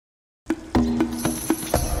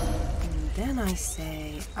can I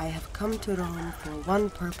say? I have come to Rome for one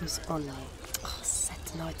purpose only. Oh,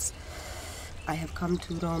 set notes. I have come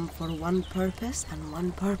to Rome for one purpose and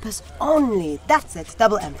one purpose only. That's it,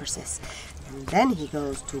 double emphasis. And then he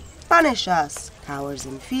goes to punish us, cowards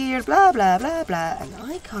in fear, blah, blah, blah, blah. And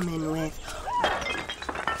I come in with...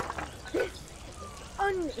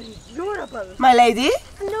 Unendurable. My lady?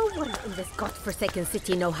 No one in this godforsaken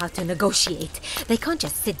city know how to negotiate. They can't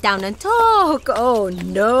just sit down and talk. Oh,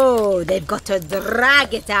 no. They've got to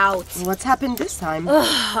drag it out. What's happened this time?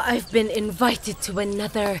 I've been invited to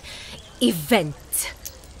another event.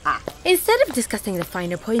 Instead of discussing the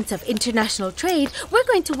finer points of international trade, we're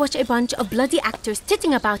going to watch a bunch of bloody actors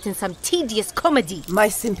titting about in some tedious comedy. My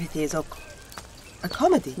sympathy is a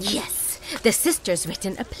comedy? Yes. The sister's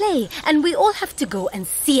written a play, and we all have to go and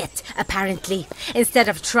see it, apparently. Instead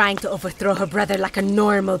of trying to overthrow her brother like a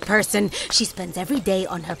normal person, she spends every day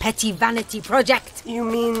on her petty vanity project. You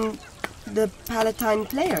mean the Palatine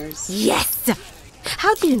Players? Yes!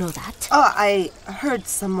 How do you know that? Oh, I heard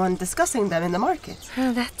someone discussing them in the market.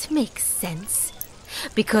 That makes sense.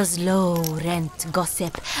 Because low-rent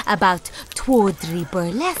gossip about tawdry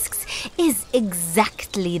burlesques is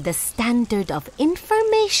exactly the standard of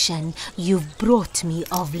information you've brought me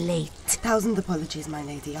of late. 1,000 apologies, my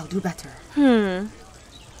lady. I'll do better.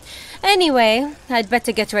 Anyway, I'd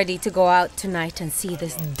better get ready to go out tonight and see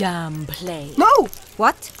this damn play. No!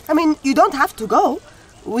 What? I mean, you don't have to go.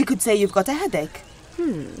 We could say you've got a headache.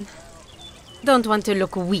 Don't want to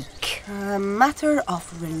look weak. A matter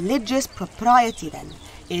of religious propriety, then.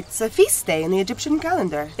 It's a feast day in the Egyptian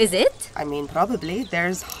calendar. Is it? I mean, probably.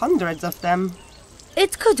 There's hundreds of them.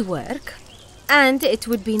 It could work. And it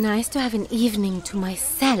would be nice to have an evening to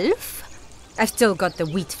myself. I've still got the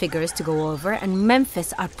wheat figures to go over, and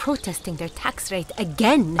Memphis are protesting their tax rate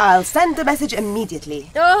again. I'll send a message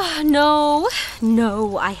immediately. Oh,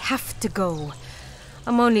 no, I have to go.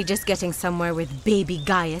 I'm only just getting somewhere with baby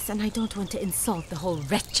Gaius, and I don't want to insult the whole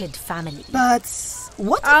wretched family. But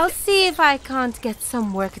what? I'll see if I can't get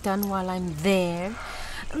some work done while I'm there.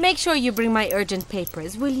 Make sure you bring my urgent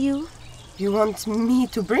papers, will you? You want me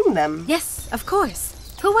to bring them? Yes, of course.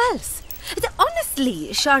 Who else? Honestly,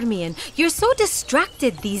 Charmian, you're so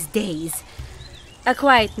distracted these days. A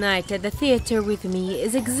quiet night at the theater with me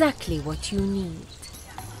is exactly what you need.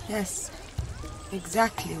 Yes.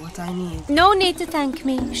 Exactly what I need. No need to thank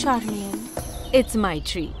me, Charmian. It's my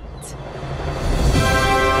treat.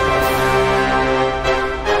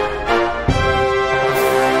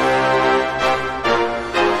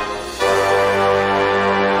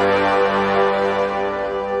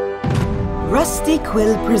 Rusty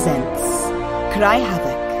Quill presents Cry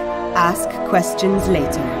Havoc, Ask Questions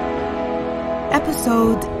Later.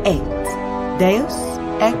 Episode 8, Deus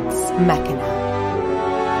Ex Machina.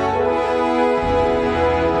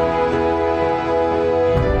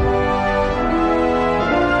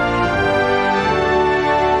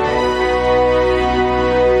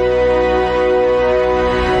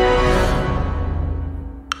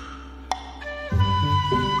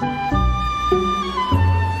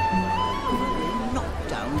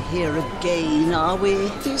 Again, are we?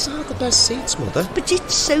 These are the best seats, Mother. But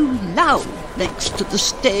it's so loud next to the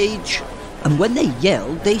stage. And when they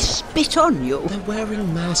yell, they spit on you. They're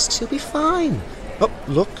wearing masks. You'll be fine. Oh,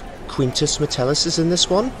 look. Quintus Metellus is in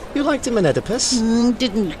this one. You liked him in Oedipus?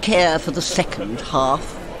 Didn't care for the second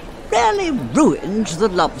half. Really ruined the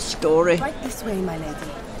love story. Right this way, my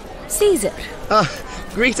lady. Caesar.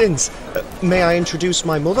 Greetings. May I introduce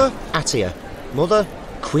my mother, Attia. Mother,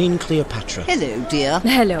 Queen Cleopatra. Hello, dear.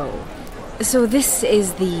 Hello. So this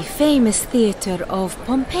is the famous theatre of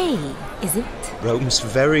Pompeii, is it? Rome's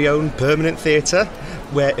very own permanent theatre.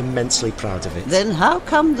 We're immensely proud of it. Then how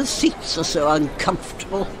come the seats are so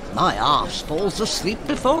uncomfortable? My arse falls asleep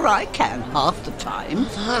before I can half the time.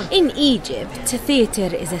 In Egypt,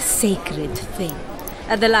 theatre is a sacred thing.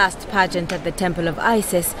 At the last pageant at the Temple of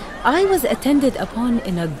Isis, I was attended upon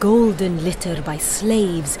in a golden litter by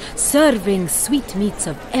slaves serving sweetmeats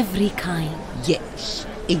of every kind. Yes,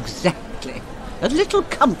 exactly. A little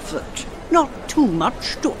comfort. Not too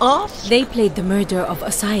much to ask. They played the murder of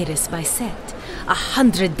Osiris by Set.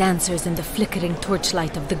 100 dancers in the flickering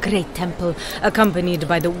torchlight of the great temple, accompanied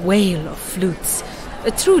by the wail of flutes.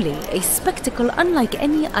 Truly a spectacle unlike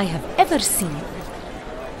any I have ever seen.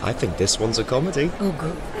 I think this one's a comedy. Oh,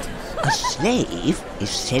 good. A slave is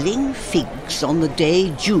selling figs on the day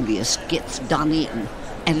Julius gets done in,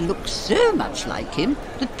 and looks so much like him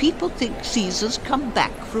that people think Caesar's come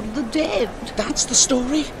back from the dead. That's the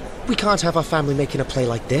story? We can't have our family making a play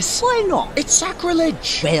like this. Why not? It's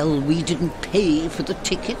sacrilege. Well, we didn't pay for the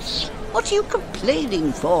tickets. What are you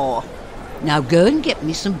complaining for? Now go and get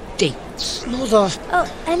me some dates. Mother!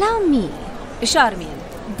 Oh, allow me. Charmian,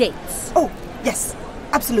 dates. Oh, yes,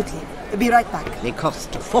 absolutely. Be right back. They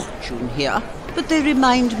cost a fortune here, but they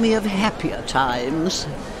remind me of happier times.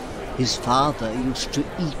 His father used to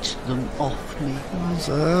eat them off me.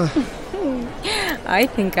 Mother! I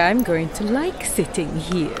think I'm going to like sitting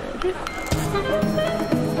here.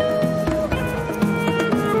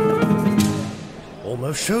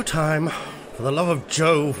 Almost showtime. For the love of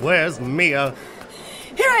Jove, where's Mia?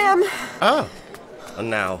 Here I am. Ah, and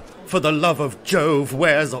now, for the love of Jove,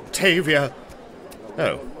 where's Octavia?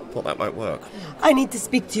 Oh, thought that might work. I need to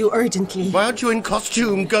speak to you urgently. Why aren't you in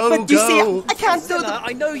costume? Go, But you go! see, I can't do Priscilla,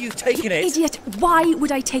 I know you've taken it. Idiot, why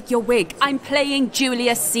would I take your wig? I'm playing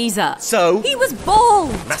Julius Caesar. So? He was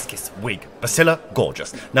bald! Mascis, wig, Bacilla,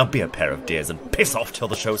 gorgeous. Now be a pair of dears and piss off till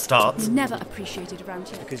the show starts. Never appreciated around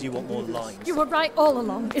here. Because you want more lines. You were right all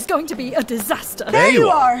along. It's going to be a disaster. There you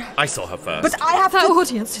are. I saw her first. But I have That to...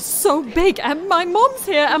 audience is so big, and my mom's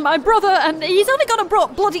here, and my brother, and he's only gone and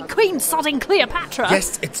brought bloody Queen sodding Cleopatra.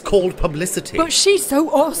 Yes, it's called publicity. But she's so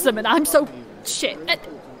awesome, and I'm so... shit.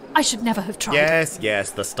 I should never have tried.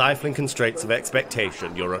 Yes, the stifling constraints of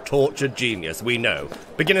expectation. You're a tortured genius, we know.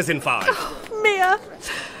 Beginners in 5. Mia,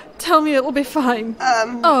 tell me it'll be fine.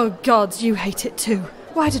 Oh, gods, you hate it too.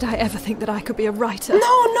 Why did I ever think that I could be a writer? No,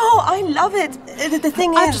 I love it. The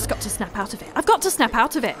thing is... I've just got to snap out of it. I've got to snap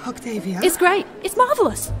out of it. Octavia? It's great. It's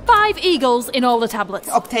marvellous. 5 eagles in all the tablets.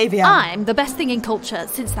 Octavia. I'm the best thing in culture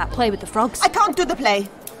since that play with the frogs. I can't do the play.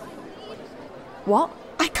 What?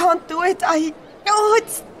 I can't do it. Oh,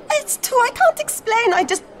 it's too... I can't explain. I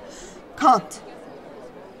just can't.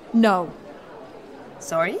 No.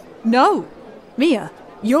 Sorry? No. Mia,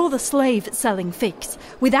 you're the slave selling figs.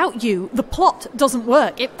 Without you, the plot doesn't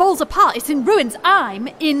work. It falls apart. It's in ruins. I'm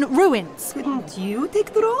in ruins. Couldn't you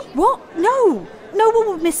take the role? What? No. No one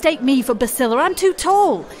would mistake me for Bacilla. I'm too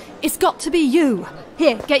tall. It's got to be you.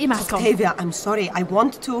 Here, get your mask on. Octavia, I'm sorry. I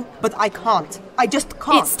want to, but I can't. I just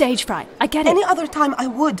can't. It's stage fright. I get it. Any other time I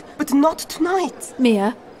would, but not tonight.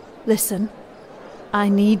 Mia, listen. I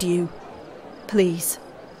need you. Please.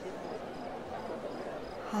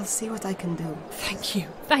 I'll see what I can do. Thank you.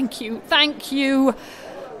 Thank you. Thank you.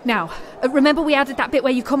 Now, remember we added that bit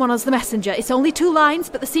where you come on as the messenger. It's only 2 lines,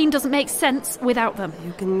 but the scene doesn't make sense without them.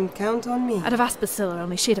 You can count on me. I'd have asked Bacilla,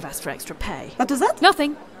 only she'd have asked for extra pay. What was that?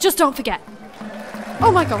 Nothing. Just don't forget.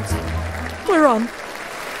 Oh my god. We're on.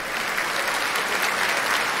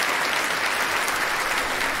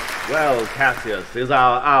 Well, Cassius, is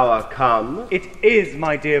our hour come? It is,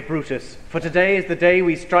 my dear Brutus, for today is the day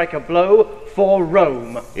we strike a blow for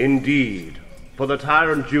Rome. Indeed. For the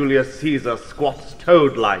tyrant Julius Caesar squats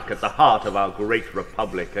toad-like at the heart of our great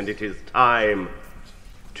republic, and it is time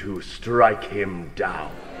to strike him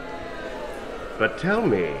down. But tell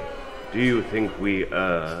me, do you think we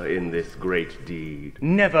err in this great deed?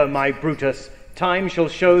 Never, my Brutus. Time shall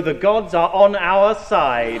show the gods are on our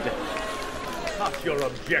side. Cut your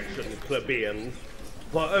objections, plebeians,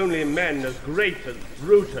 for only men as great as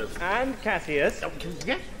Brutus And Cassius. Oh,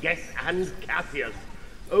 yes, and Cassius.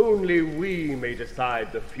 Only we may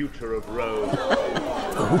decide the future of Rome.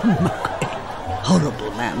 Oh my!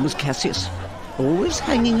 Horrible man was Cassius. Always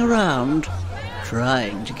hanging around,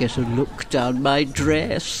 trying to get a look down my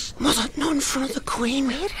dress. Mother, not in front of the Queen.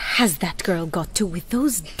 Where has that girl got to with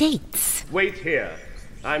those dates? Wait here.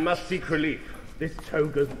 I must seek relief. This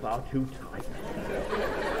toga's far too tight.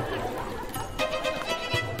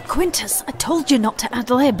 Quintus, I told you not to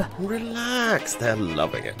ad-lib. Relax, they're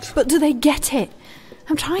loving it. But do they get it?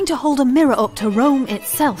 I'm trying to hold a mirror up to Rome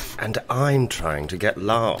itself. And I'm trying to get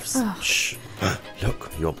laughs. Shh.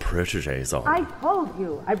 Look, your protégé's on. I told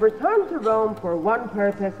you, I've returned to Rome for one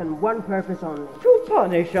purpose and one purpose only. To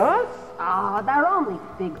punish us? Ah, they're only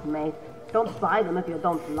figs, mate. Don't buy them if you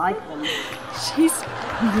don't like them. She's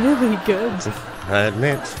really good. I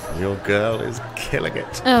admit, your girl is killing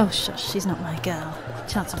it. Oh, shush, she's not my girl.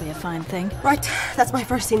 Chance will be a fine thing. Right, that's my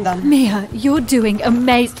first scene done. Mia, you're doing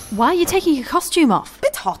amazing. Why are you taking your costume off?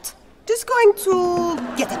 Bit hot. Just going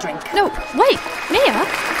to get a drink. No, wait, Mia,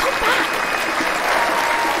 come back.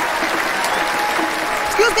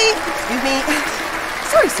 Excuse me.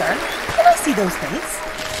 Sorry, sir. Can I see those dates?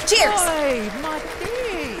 Cheers. Hey, my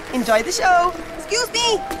pig. Enjoy the show. Excuse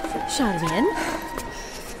me. Charmian,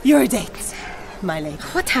 Your dates, my lady.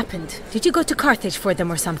 what happened? Did you go to Carthage for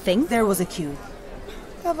them or something? There was a queue.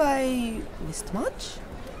 Have I missed much?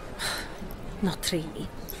 Not really.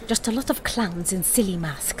 Just a lot of clowns in silly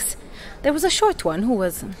masks. There was a short one who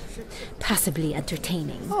was passably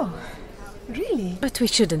entertaining. Oh, really? But we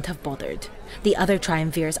shouldn't have bothered. The other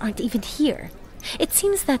triumvirs aren't even here. It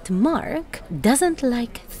seems that Mark doesn't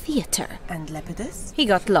like theatre. And Lepidus? He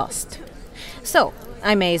got lost. So,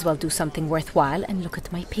 I may as well do something worthwhile and look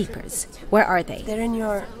at my papers. Where are they? They're in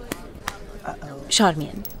your... Uh-oh.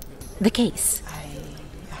 Charmian, the case.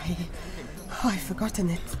 I've forgotten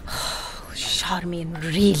it. Oh, Charmian,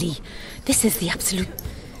 really? This is the absolute...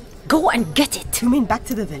 Go and get it! You mean back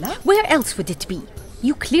to the villa? Where else would it be?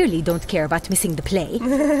 You clearly don't care about missing the play.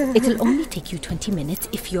 It'll only take you 20 minutes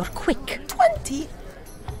if you're quick. 20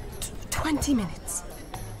 minutes.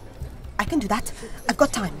 I can do that. I've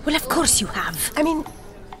got time. Well, of course you have. I mean,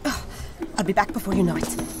 I'll be back before you know it.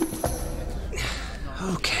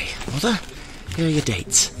 Okay, Mother, here are your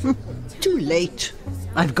dates. Too late.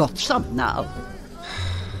 I've got some now.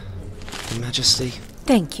 Your Majesty.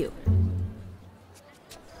 Thank you.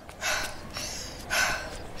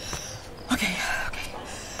 Okay.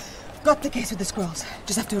 Got the case with the scrolls.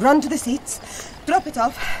 Just have to run to the seats, drop it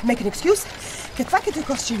off, make an excuse, get back into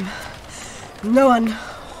costume. No one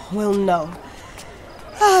will know.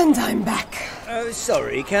 And I'm back.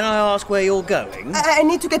 Sorry, can I ask where you're going? I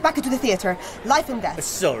need to get back into the theatre. Life and death.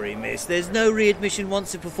 Sorry, miss. There's no readmission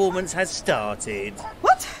once the performance has started.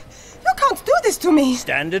 What? You can't do this to me.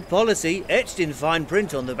 Standard policy, etched in fine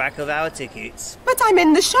print on the back of our tickets. But I'm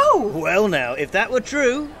in the show. Well now, if that were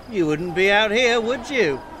true, you wouldn't be out here, would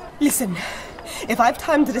you? Listen, if I've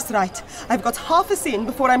timed this right, I've got half a scene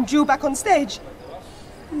before I'm due back on stage.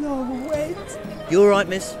 No, wait. You all right,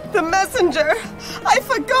 miss? The messenger! I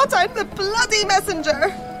forgot I'm the bloody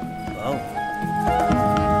messenger! Oh.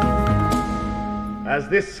 As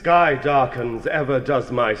this sky darkens, ever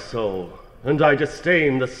does my soul, and I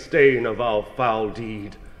disdain the stain of our foul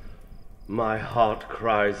deed. My heart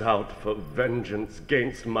cries out for vengeance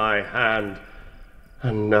 'gainst my hand,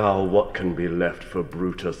 and now what can be left for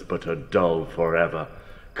Brutus but a dull forever,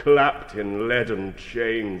 clapped in leaden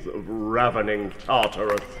chains of ravening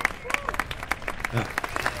Tartarus? Oh,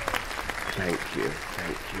 thank you.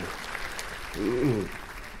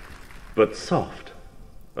 But soft,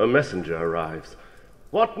 a messenger arrives.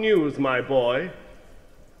 What news, my boy?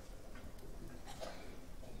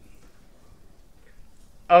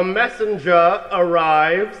 A messenger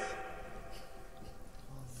arrives.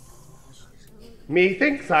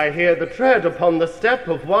 Methinks I hear the tread upon the step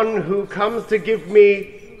of one who comes to give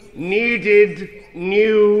me needed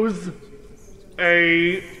news.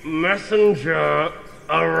 A messenger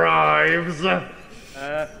arrives.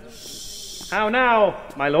 How now,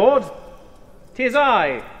 my lord? 'Tis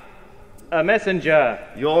I, a messenger.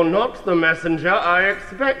 You're not the messenger I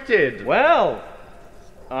expected. Well,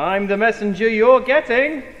 I'm the messenger you're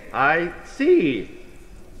getting. I see.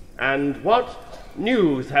 And what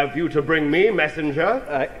news have you to bring me, messenger?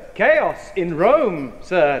 Chaos in Rome,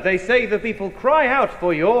 sir. They say the people cry out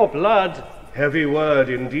for your blood. Heavy word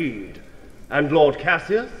indeed. And Lord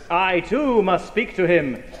Cassius? I too must speak to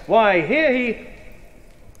him. Why, here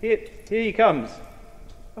he comes.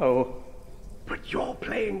 Oh. But you're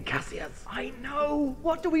playing Cassius. I know.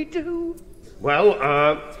 What do we do? Well,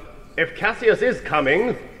 if Cassius is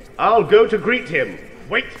coming, I'll go to greet him.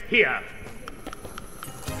 Wait here.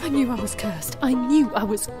 I knew I was cursed.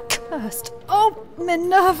 Oh,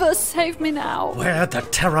 Minerva, save me now. Where the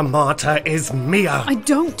Terra Mater is Mia? I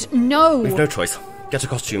don't know. We've no choice. Get a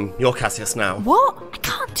costume. You're Cassius now. What? I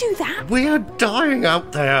can't do that. We're dying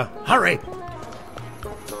out there. Hurry.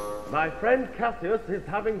 My friend Cassius is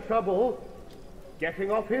having trouble getting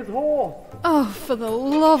off his horse. Oh, for the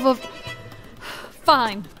love of...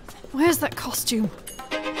 Fine. Where's that costume?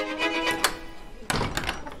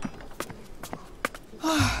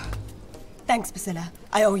 Thanks, Priscilla.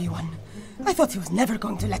 I owe you one. I thought he was never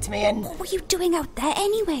going to let me in. What were you doing out there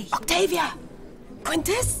anyway? Octavia!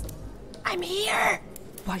 Quintus! I'm here!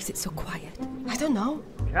 Why is it so quiet? I don't know.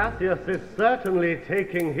 Cassius is certainly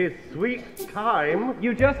taking his sweet time.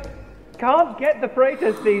 You just can't get the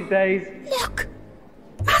praetors these days. Look!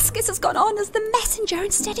 Mascus has gone on as the messenger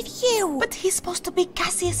instead of you. But he's supposed to be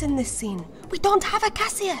Cassius in this scene. We don't have a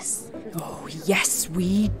Cassius. Oh, yes,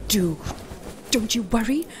 we do. Don't you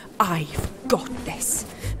worry. I've got this.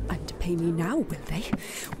 And pay me now, will they?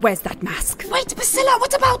 Where's that mask? Wait, Priscilla,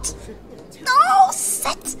 what about... Oh,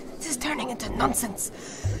 sit! This is turning into nonsense.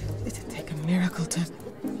 It'd take a miracle to...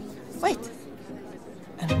 Wait.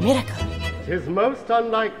 A miracle? 'Tis most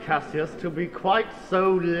unlike Cassius to be quite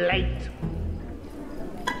so late.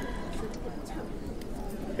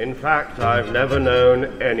 In fact, I've never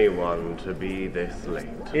known anyone to be this late.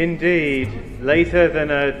 Indeed. Later than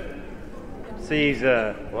a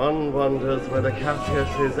Caesar. One wonders whether Cassius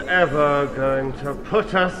is ever going to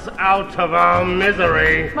put us out of our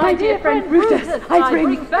misery. My dear friend Brutus, I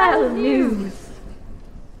bring fell news.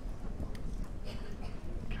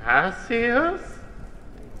 Cassius?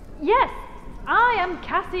 Yes, I am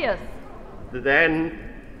Cassius. Then,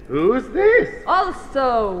 who's this?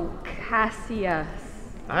 Also Cassius.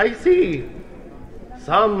 I see.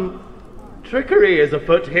 Some trickery is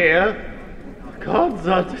afoot here. The gods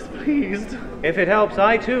are displeased. If it helps,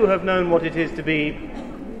 I too have known what it is to be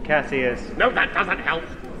Cassius. No, that doesn't help.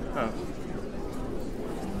 Oh.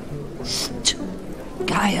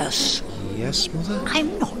 Gaius. Yes, Mother?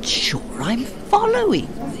 I'm not sure I'm following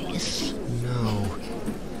this. No.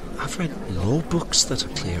 I've read law books that are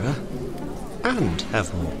clearer and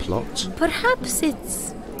have more plot. Perhaps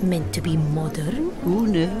it's meant to be modern? Who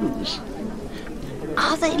knows?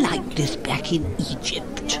 Are they like this back in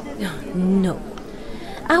Egypt? No.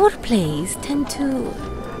 Our plays tend to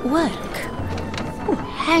work. Oh,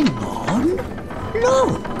 hang on.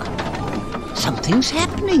 Look. Something's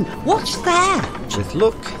happening. What's that? With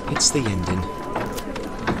luck, it's the ending.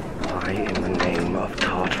 Why in the name of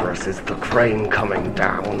Tartarus is the crane coming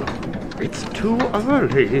down? It's too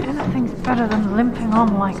early. Anything's better than limping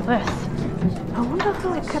on like this. I wonder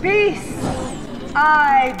who it could be. Peace!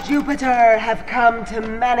 I, Jupiter, have come to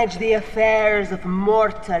manage the affairs of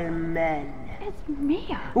mortal men. It's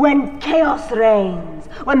Mia. When chaos reigns,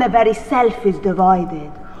 when the very self is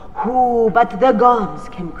divided, who but the gods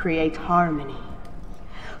can create harmony?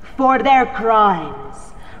 For their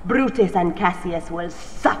crimes, Brutus and Cassius will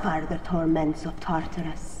suffer the torments of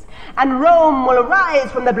Tartarus, and Rome will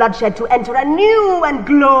rise from the bloodshed to enter a new and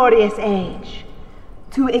glorious age,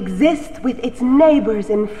 to exist with its neighbors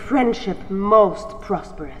in friendship most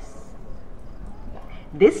prosperous.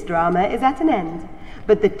 This drama is at an end,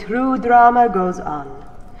 but the true drama goes on.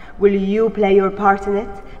 Will you play your part in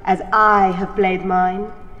it, as I have played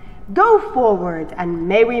mine? Go forward, and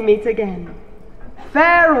may we meet again.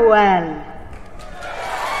 Farewell.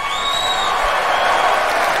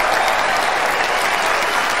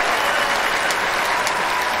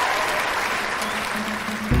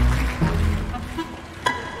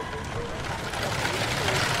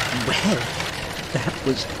 Well, that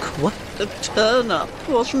was quite a turn-up,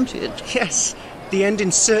 wasn't it? Yes, the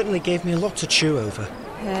ending certainly gave me a lot to chew over.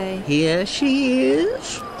 Hey. Here she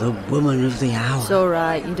is, the woman of the hour. It's all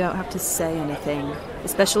right, you don't have to say anything.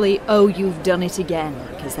 Especially, oh, you've done it again,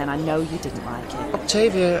 because then I know you didn't like it.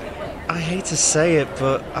 Octavia, I hate to say it,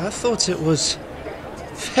 but I thought it was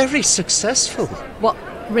very successful. What?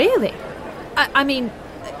 Really? I mean,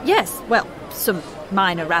 yes, well, some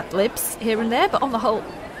minor ad-libs here and there, but on the whole,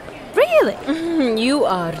 really? You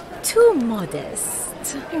are too modest.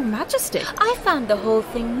 Your Majesty. I found the whole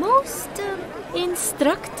thing most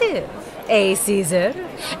instructive. Caesar?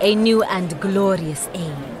 A new and glorious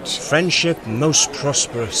age. Friendship most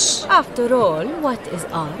prosperous. After all, what is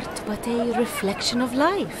art but a reflection of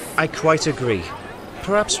life? I quite agree.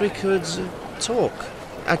 Perhaps we could talk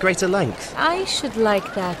at greater length. I should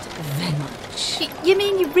like that very much. You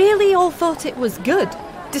mean you really all thought it was good,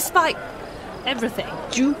 despite everything?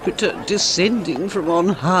 Jupiter descending from on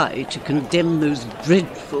high to condemn those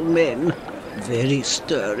dreadful men. Very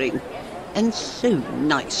stirring. And so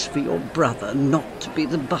nice for your brother not to be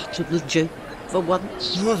the butt of the joke for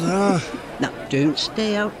once. Mother. Now, don't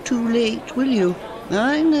stay out too late, will you?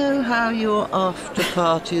 I know how your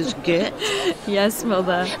after-parties get. Yes,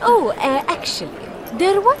 Mother. Oh, actually,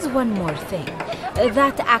 there was one more thing.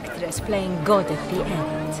 That actress playing God at the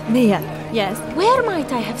end. Mia, yes. Where might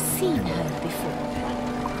I have seen her before?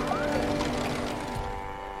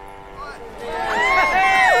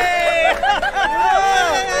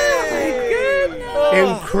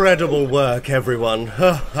 Incredible work, everyone.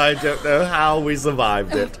 I don't know how we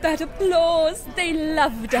survived it. That applause, they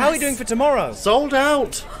loved us. How are we doing for tomorrow? Sold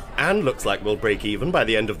out. And looks like we'll break even by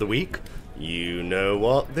the end of the week. You know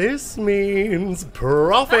what this means.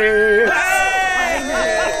 Profits!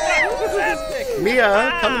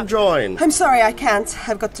 Mia, come and join. I'm sorry, I can't.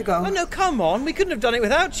 I've got to go. Oh, no, come on. We couldn't have done it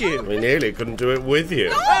without you. We nearly couldn't do it with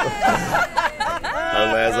you.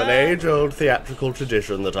 And there's an age-old theatrical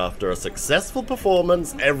tradition that after a successful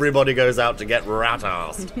performance, everybody goes out to get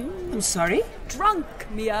rat-assed. I'm sorry? Drunk,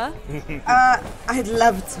 Mia. I'd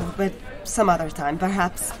love to, but some other time,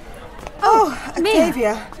 perhaps. Oh,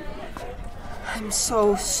 Octavia. I'm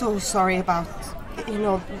so sorry about,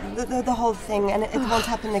 the whole thing, and it won't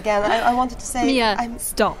happen again. I wanted to say... Mia,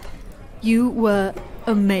 stop. You were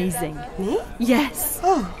amazing. Me? Yes.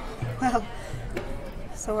 Oh, well,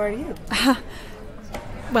 so are you.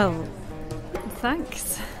 Well,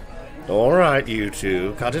 thanks. All right, you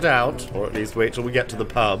two, cut it out, or at least wait till we get to the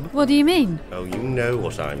pub. What do you mean? Oh, you know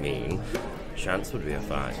what I mean. Chance would be a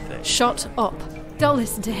fine thing. Shut up. Don't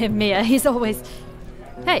listen to him, Mia. He's always...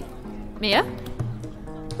 Hey, Mia?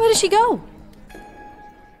 Where did she go?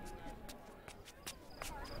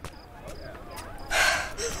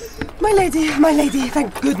 My lady,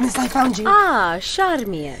 thank goodness I found you. Ah,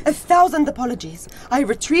 Charmian. 1,000 apologies. I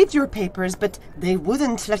retrieved your papers, but they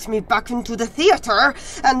wouldn't let me back into the theatre,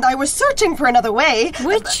 and I was searching for another way.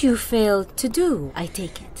 Which you failed to do, I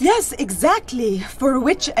take it. Yes, exactly. For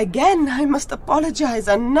which, again, I must apologize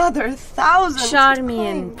another 1,000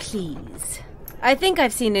 Charmian, times. please. I think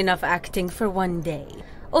I've seen enough acting for one day.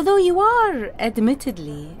 Although you are,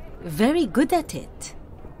 admittedly, very good at it,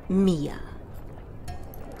 Mia.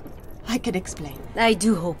 I can explain. I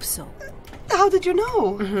do hope so. How did you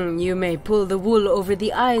know? You may pull the wool over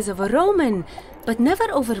the eyes of a Roman, but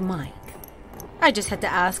never over mine. I just had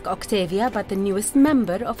to ask Octavia about the newest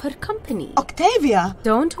member of her company. Octavia?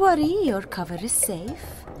 Don't worry, your cover is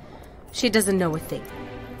safe. She doesn't know a thing.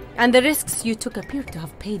 And the risks you took appear to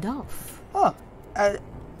have paid off. Oh,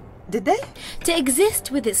 did they? To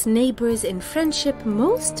exist with its neighbors in friendship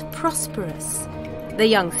most prosperous. The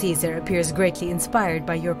young Caesar appears greatly inspired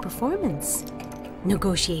by your performance.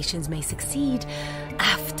 Negotiations may succeed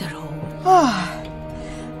after all. Ah,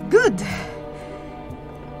 good.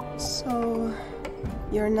 So,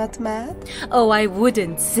 you're not mad? Oh, I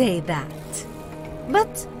wouldn't say that.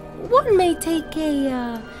 But one may take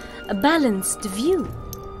a balanced view.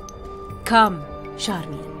 Come,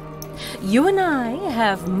 Charmian. You and I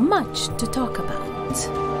have much to talk about.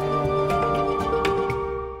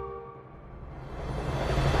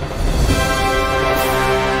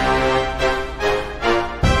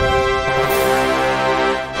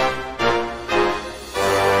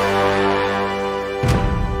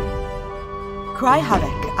 Cry Havoc,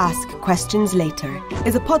 Ask Questions Later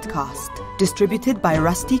is a podcast distributed by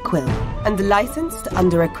Rusty Quill and licensed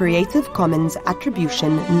under a Creative Commons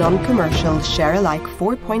Attribution Non-Commercial Share-alike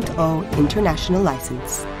 4.0 International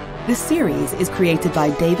License. This series is created by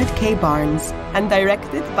David K. Barnes and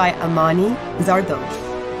directed by Amani Zardo.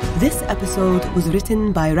 This episode was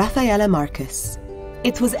written by Rafaela Marcus.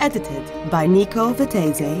 It was edited by Nico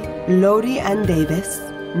Vetese, Laurie Ann Davis,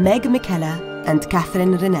 Meg McKella, and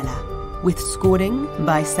Catherine Ranella, with scoring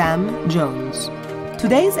by Sam Jones.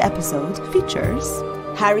 Today's episode features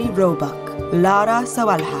Harry Roebuck, Lara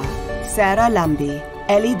Sawalha, Sarah Lambie,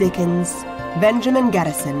 Ellie Dickens, Benjamin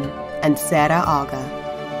Garrison, and Sarah Aga.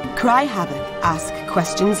 Cry Havoc, Ask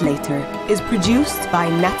Questions Later is produced by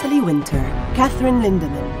Natalie Winter, Catherine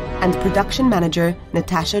Lindemann, and production manager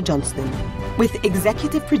Natasha Johnston, with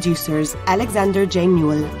executive producers Alexander J.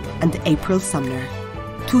 Newell and April Sumner.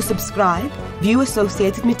 To subscribe, view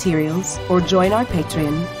associated materials, or join our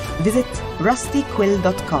Patreon, visit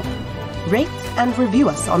rustyquill.com. Rate and review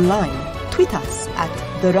us online. Tweet us at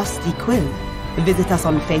TheRustyQuill. Visit us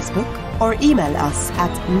on Facebook or email us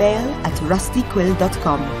at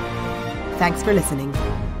mail@rustyquill.com. Thanks for listening.